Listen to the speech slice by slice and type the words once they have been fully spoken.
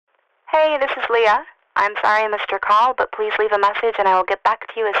Hey, this is Leah. I'm sorry I missed your call, but please leave a message and I will get back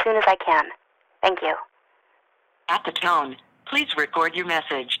to you as soon as I can. Thank you. At the tone, please record your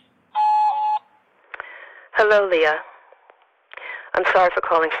message. Hello, Leah. I'm sorry for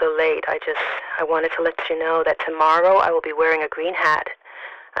calling so late. I wanted to let you know that tomorrow I will be wearing a green hat,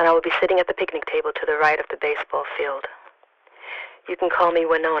 and I will be sitting at the picnic table to the right of the baseball field. You can call me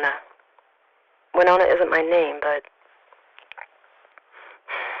Winona. Winona isn't my name, but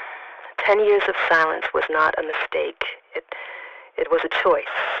 10 years of silence was not a mistake. It was a choice.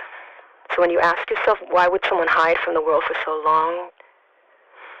 So when you ask yourself, why would someone hide from the world for so long?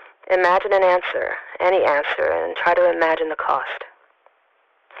 Imagine an answer, any answer, and try to imagine the cost.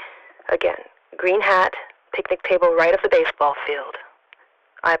 Again, green hat, picnic table right of the baseball field.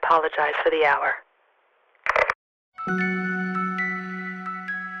 I apologize for the hour.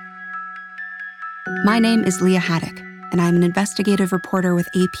 My name is Leah Haddock, and I'm an investigative reporter with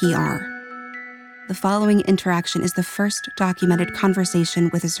APR. The following interaction is the first documented conversation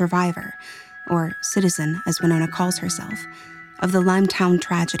with a survivor, or citizen as Winona calls herself, of the Limetown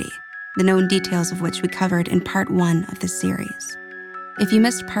tragedy, the known details of which we covered in part 1 of this series. If you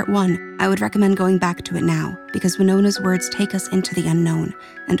missed part 1, I would recommend going back to it now, because Winona's words take us into the unknown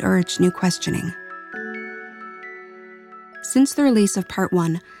and urge new questioning. Since the release of part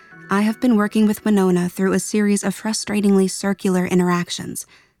 1, I have been working with Winona through a series of frustratingly circular interactions,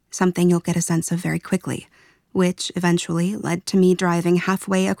 something you'll get a sense of very quickly, which eventually led to me driving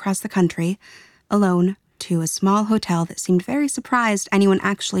halfway across the country, alone, to a small hotel that seemed very surprised anyone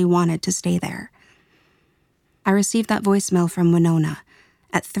actually wanted to stay there. I received that voicemail from Winona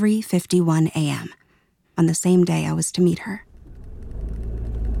at 3:51 a.m., on the same day I was to meet her.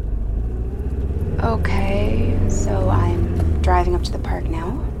 Okay, so I'm driving up to the park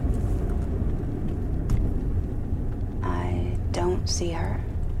now. I don't see her.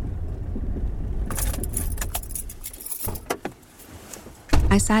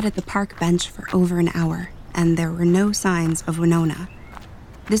 I sat at the park bench for over an hour, and there were no signs of Winona.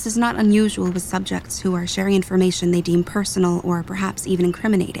 This is not unusual with subjects who are sharing information they deem personal or perhaps even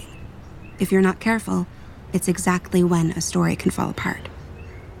incriminating. If you're not careful, it's exactly when a story can fall apart.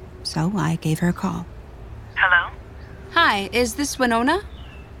 So I gave her a call. Hello? Hi, is this Winona?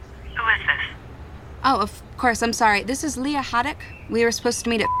 Who is this? Oh, of course, I'm sorry. This is Leah Haddock. We were supposed to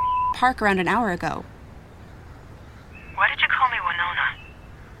meet at park around an hour ago. Why did you call me Winona?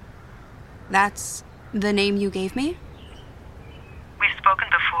 That's the name you gave me? We've spoken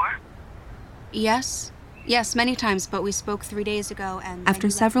before? Yes, many times, but we spoke 3 days ago and... After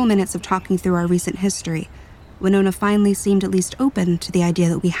several minutes of talking through our recent history, Winona finally seemed at least open to the idea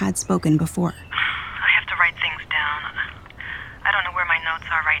that we had spoken before. I have to write things down. I don't know where my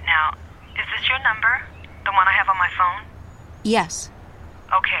notes are right now. Is this your number? The one I have on my phone? Yes.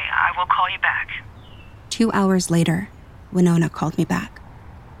 Okay, I will call you back. 2 hours later, Winona called me back.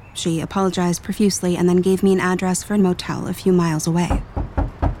 She apologized profusely and then gave me an address for a motel a few miles away.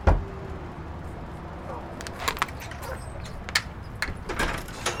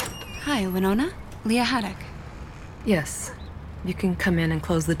 Hi, Winona. Leah Haddock. Yes. You can come in and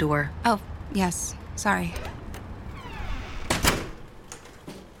close the door. Oh, yes. Sorry.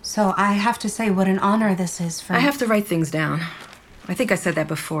 So I have to say what an honor this is for... I have to write things down. I think I said that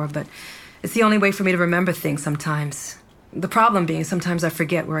before, but it's the only way for me to remember things sometimes. The problem being sometimes I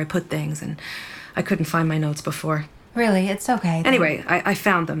forget where I put things, and I couldn't find my notes before. Really, it's okay. Anyway, I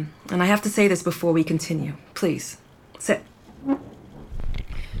found them, and I have to say this before we continue. Please, sit.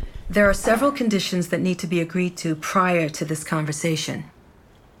 There are several conditions that need to be agreed to prior to this conversation.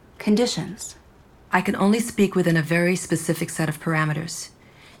 Conditions? I can only speak within a very specific set of parameters.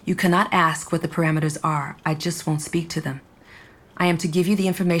 You cannot ask what the parameters are. I just won't speak to them. I am to give you the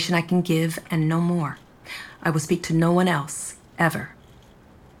information I can give and no more. I will speak to no one else, ever.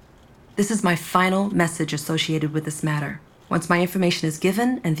 This is my final message associated with this matter. Once my information is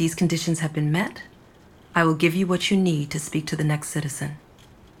given and these conditions have been met, I will give you what you need to speak to the next citizen.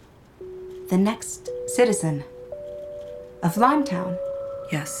 The next citizen? Of Limetown?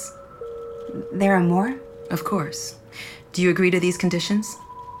 Yes. There are more? Of course. Do you agree to these conditions?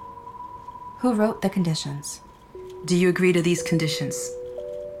 Who wrote the conditions? Do you agree to these conditions?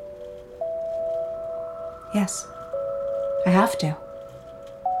 Yes. I have to.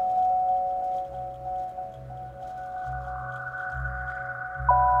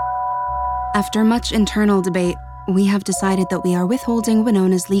 After much internal debate, we have decided that we are withholding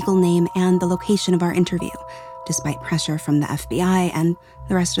Winona's legal name and the location of our interview, despite pressure from the FBI and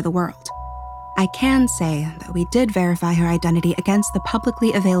the rest of the world. I can say that we did verify her identity against the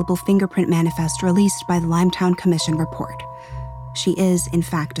publicly available fingerprint manifest released by the Limetown Commission report. she is, in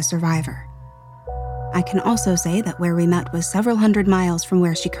fact, a survivor. I can also say that where we met was several hundred miles from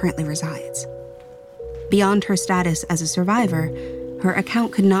where she currently resides. Beyond her status as a survivor, her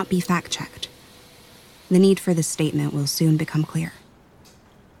account could not be fact-checked. The need for this statement will soon become clear.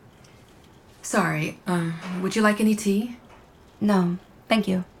 Sorry, would you like any tea? No, thank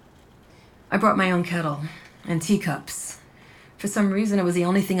you. I brought my own kettle and teacups. For some reason, it was the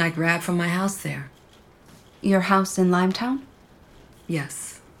only thing I grabbed from my house there. Your house in Limetown?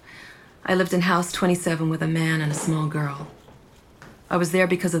 Yes. I lived in house 27 with a man and a small girl. I was there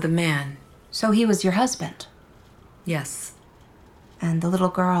because of the man. So he was your husband? Yes. And the little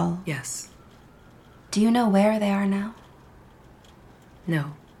girl? Yes. Do you know where they are now?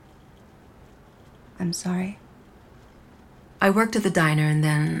 No. I'm sorry. I worked at the diner and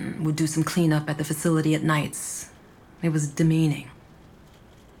then would do some cleanup at the facility at nights. It was demeaning.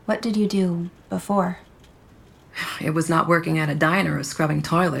 What did you do before? It was not working at a diner or scrubbing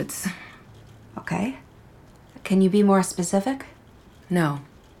toilets. Okay. Can you be more specific? No.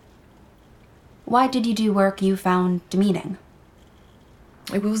 Why did you do work you found demeaning?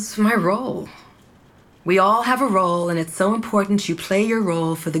 It was my role. We all have a role, and it's so important you play your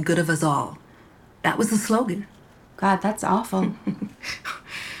role for the good of us all. That was the slogan. God, that's awful.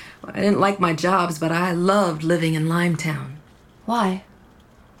 I didn't like my jobs, but I loved living in Limetown. Why?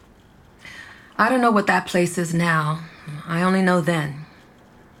 I don't know what that place is now. I only know then.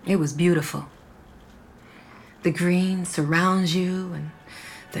 It was beautiful. The green surrounds you, and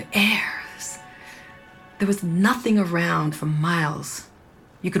the air. There was nothing around for miles.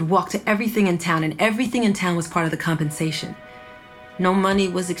 You could walk to everything in town, and everything in town was part of the compensation. No money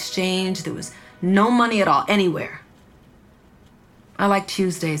was exchanged. There was no money at all, anywhere. I liked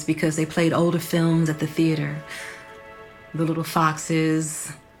Tuesdays because they played older films at the theater. The Little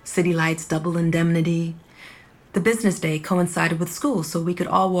Foxes, City Lights, Double Indemnity. The business day coincided with school, so we could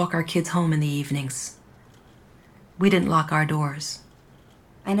all walk our kids home in the evenings. We didn't lock our doors.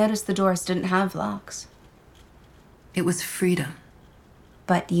 I noticed the doors didn't have locks. It was freedom.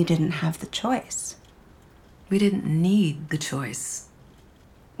 But you didn't have the choice. We didn't need the choice.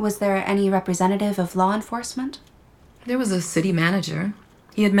 Was there any representative of law enforcement? There was a city manager.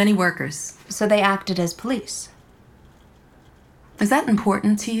 He had many workers. So they acted as police? Is that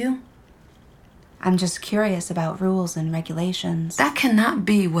important to you? I'm just curious about rules and regulations. That cannot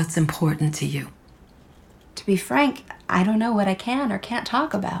be what's important to you. To be frank, I don't know what I can or can't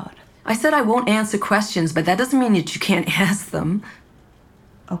talk about. I said I won't answer questions, but that doesn't mean that you can't ask them.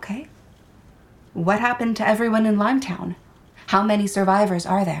 Okay. What happened to everyone in Limetown? How many survivors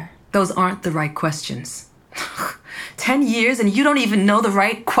are there? Those aren't the right questions. 10 years and you don't even know the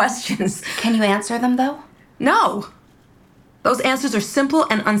right questions. Can you answer them, though? No. Those answers are simple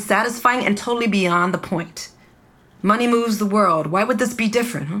and unsatisfying and totally beyond the point. Money moves the world. Why would this be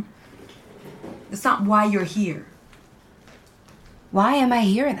different, huh? It's not why you're here. Why am I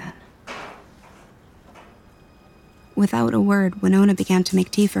here, then? Without a word, Winona began to make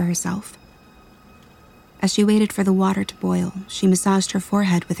tea for herself. As she waited for the water to boil, she massaged her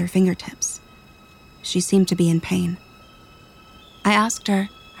forehead with her fingertips. She seemed to be in pain. I asked her,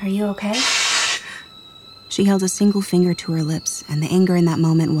 "Are you okay?" She held a single finger to her lips, and the anger in that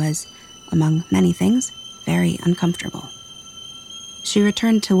moment was, among many things, very uncomfortable. She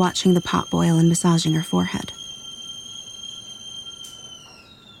returned to watching the pot boil and massaging her forehead.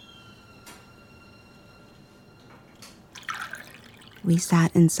 We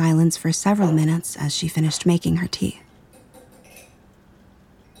sat in silence for several minutes as she finished making her tea.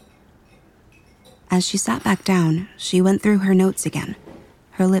 As she sat back down, she went through her notes again,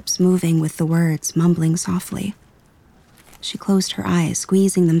 her lips moving with the words, mumbling softly. She closed her eyes,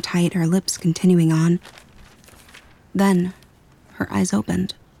 squeezing them tight, her lips continuing on. Then, her eyes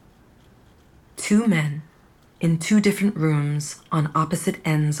opened. 2 men in 2 different rooms on opposite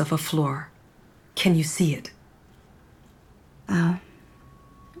ends of a floor. Can you see it?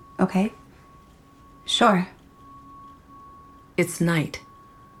 Okay. Sure. It's night.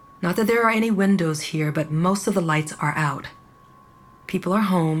 Not that there are any windows here, but most of the lights are out. People are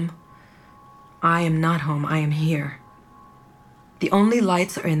home. I am not home. I am here. The only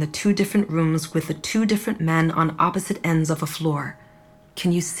lights are in the 2 different rooms with the 2 different men on opposite ends of a floor.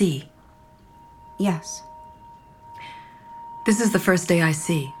 Can you see? Yes. This is the first day I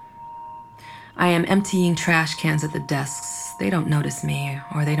see. I am emptying trash cans at the desks. They don't notice me,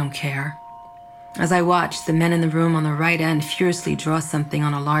 or they don't care. As I watch, the men in the room on the right end furiously draw something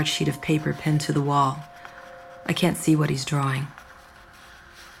on a large sheet of paper pinned to the wall. I can't see what he's drawing.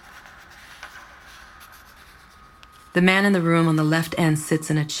 The man in the room on the left end sits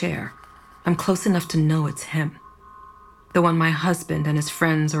in a chair. I'm close enough to know it's him. The one my husband and his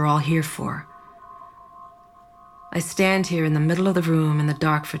friends are all here for. I stand here in the middle of the room in the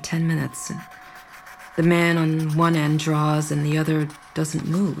dark for 10 minutes, and the man on one end draws and the other doesn't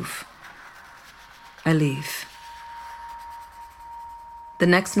move. I leave. The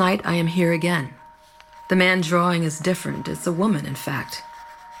next night, I am here again. The man drawing is different. It's a woman, in fact.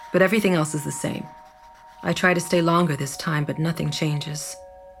 But everything else is the same. I try to stay longer this time, but nothing changes.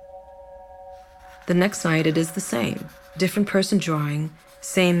 The next night, it is the same. Different person drawing,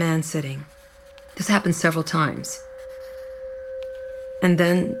 same man sitting. This happens several times. And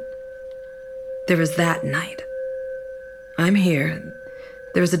then there is that night. I'm here.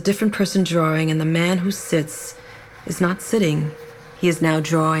 There is a different person drawing, and the man who sits is not sitting. He is now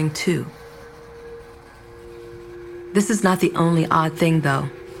drawing too. This is not the only odd thing, though.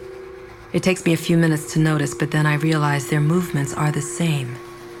 It takes me a few minutes to notice, but then I realize their movements are the same.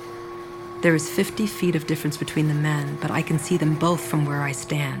 There is 50 feet of difference between the men, but I can see them both from where I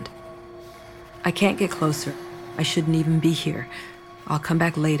stand. I can't get closer. I shouldn't even be here. I'll come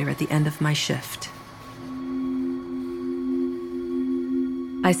back later at the end of my shift.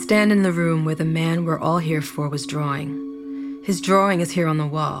 I stand in the room where the man we're all here for was drawing. His drawing is here on the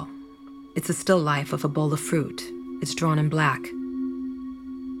wall. It's a still life of a bowl of fruit. It's drawn in black.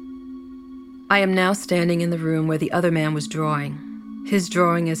 I am now standing in the room where the other man was drawing. His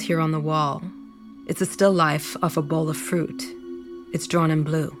drawing is here on the wall. It's a still life of a bowl of fruit. It's drawn in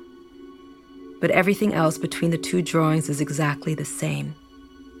blue. But everything else between the two drawings is exactly the same.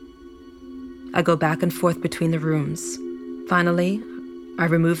 I go back and forth between the rooms. Finally, I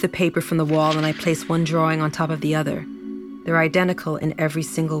remove the paper from the wall and I place one drawing on top of the other. They're identical in every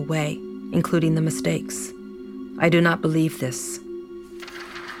single way, including the mistakes. I do not believe this.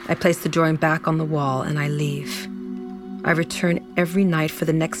 I place the drawing back on the wall and I leave. I return every night for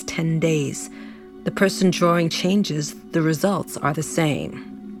the next 10 days. The person drawing changes, the results are the same.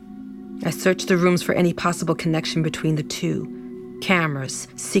 I search the rooms for any possible connection between the two. Cameras,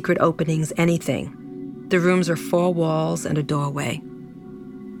 secret openings, anything. The rooms are 4 walls and a doorway.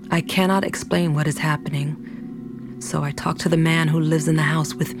 I cannot explain what is happening, so I talk to the man who lives in the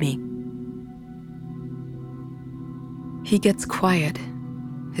house with me. He gets quiet.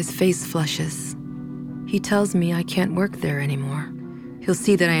 His face flushes. He tells me I can't work there anymore. He'll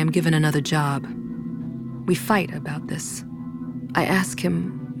see that I am given another job. We fight about this. I ask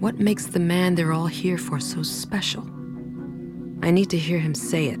him, what makes the man they're all here for so special? I need to hear him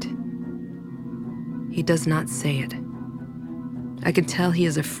say it. He does not say it. I can tell he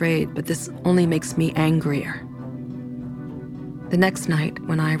is afraid, but this only makes me angrier. The next night,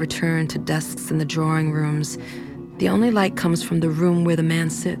 when I return to desks in the drawing rooms, the only light comes from the room where the man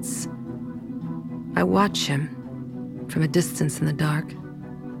sits. I watch him from a distance in the dark.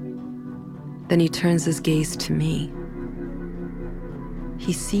 Then he turns his gaze to me.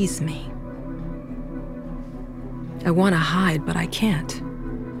 He sees me. I want to hide, but I can't.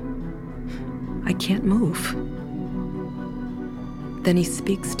 I can't move. Then he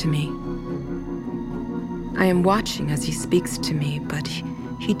speaks to me. I am watching as he speaks to me, but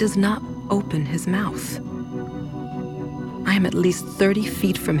he does not open his mouth. I am at least 30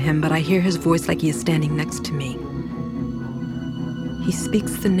 feet from him, but I hear his voice like he is standing next to me. He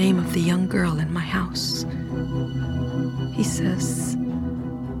speaks the name of the young girl in my house. He says,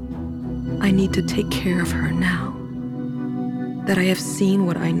 I need to take care of her now, that I have seen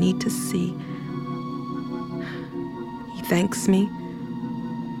what I need to see. He thanks me.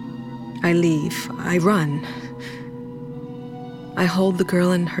 I leave. I run. I hold the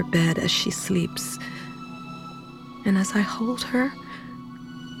girl in her bed as she sleeps. And as I hold her,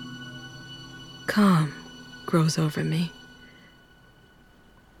 calm grows over me.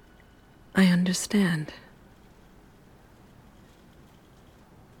 I understand.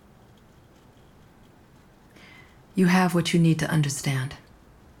 You have what you need to understand.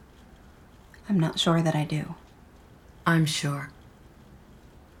 I'm not sure that I do. I'm sure.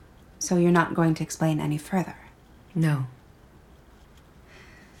 So you're not going to explain any further? No.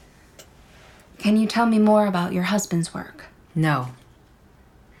 Can you tell me more about your husband's work? No.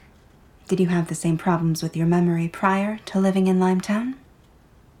 Did you have the same problems with your memory prior to living in Limetown?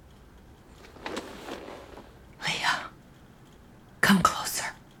 Leah, come closer.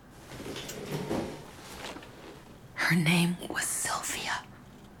 Her name was Sylvia.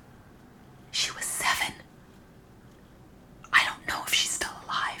 She was 7. I don't know if she's still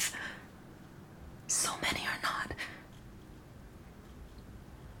alive. So many are not.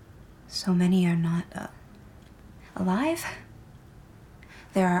 So many are not alive?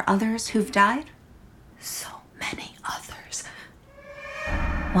 There are others who've died? So many others.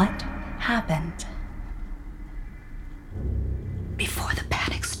 What happened?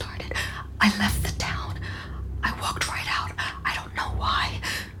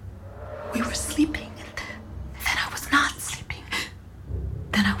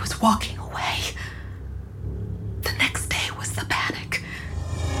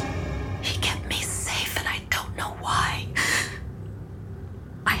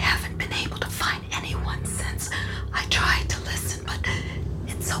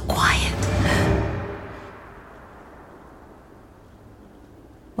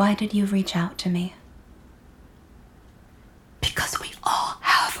 Why did you reach out to me? Because we all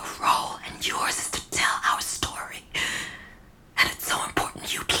have a role, and yours is to tell our story. And it's so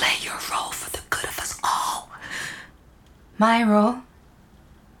important you play your role for the good of us all. My role?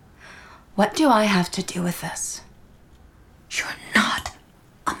 What do I have to do with this? You're not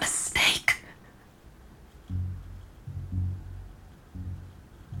a mistake.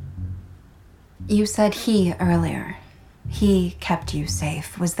 You said he earlier. He kept you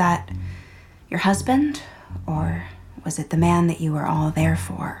safe. Was that your husband? Or was it the man that you were all there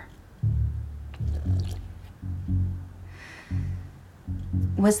for?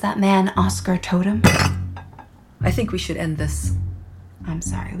 Was that man Oscar Totem? I think we should end this. I'm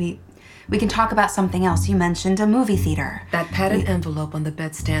sorry, we can talk about something else. You mentioned a movie theater. That padded envelope on the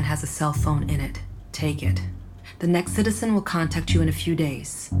bedstand has a cell phone in it. Take it. The next citizen will contact you in a few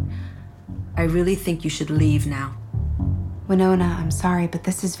days. I really think you should leave now. Winona, I'm sorry, but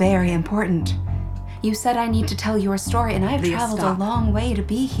this is very important. You said I need to tell your story, and I've Leah, traveled stop. a long way to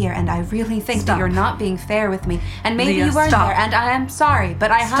be here, and I really think Stop. that you're not being fair with me. And maybe Leah, you weren't stop. there, and I am sorry,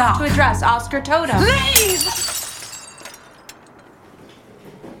 but I have Stop. to address Oscar Totem. Leave!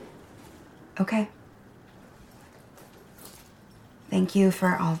 Okay. Thank you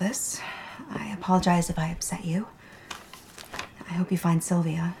for all this. I apologize if I upset you. I hope you find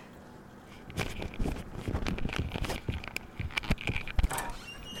Sylvia.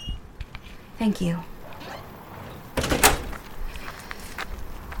 Thank you.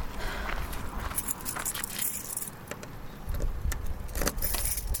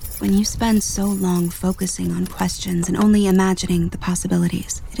 When you spend so long focusing on questions and only imagining the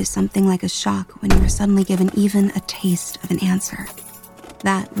possibilities, it is something like a shock when you are suddenly given even a taste of an answer.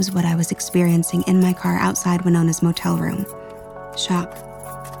 That was what I was experiencing in my car outside Winona's motel room. Shock.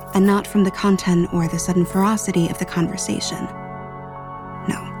 And not from the content or the sudden ferocity of the conversation.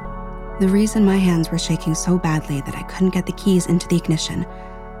 No. The reason my hands were shaking so badly that I couldn't get the keys into the ignition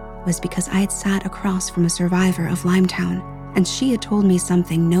was because I had sat across from a survivor of Limetown, and she had told me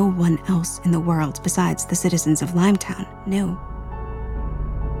something no one else in the world besides the citizens of Limetown knew.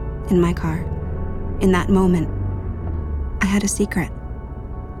 In my car, in that moment, I had a secret.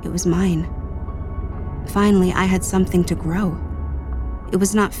 It was mine. Finally, I had something to grow. It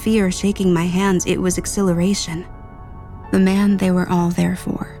was not fear shaking my hands, it was exhilaration. The man they were all there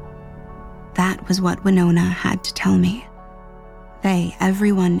for. That was what Winona had to tell me. They,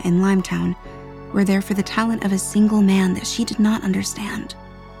 everyone in Limetown, were there for the talent of a single man that she did not understand.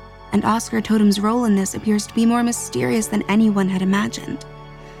 And Oscar Totem's role in this appears to be more mysterious than anyone had imagined.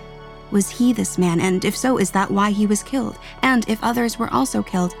 Was he this man, and if so, is that why he was killed? And if others were also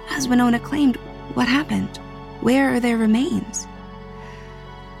killed, as Winona claimed, what happened? Where are their remains?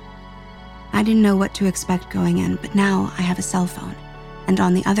 I didn't know what to expect going in, but now I have a cell phone, and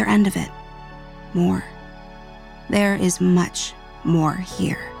on the other end of it, more. There is much more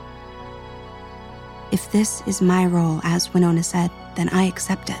here. If this is my role, as Winona said, then I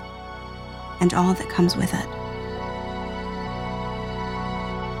accept it, and all that comes with it.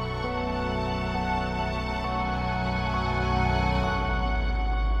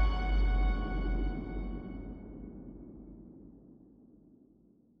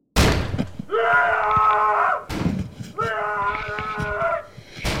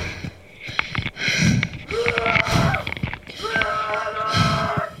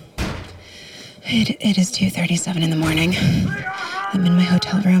 It is 2:37 in the morning. I'm in my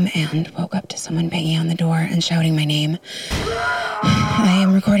hotel room and woke up to someone banging on the door and shouting my name. I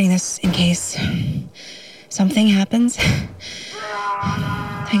am recording this in case something happens.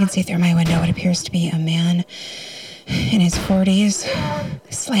 I can see through my window what appears to be a man in his 40s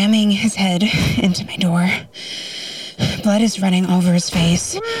slamming his head into my door. Blood is running over his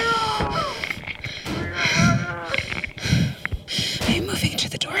face. I am moving to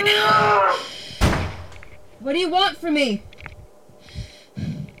the door now. What do you want from me?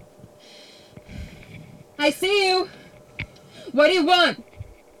 I see you. What do you want?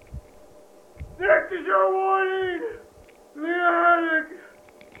 This is your warning! Leah!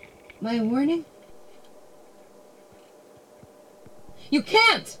 My warning? You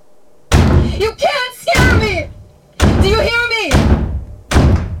can't! You can't scare me! Do you hear me?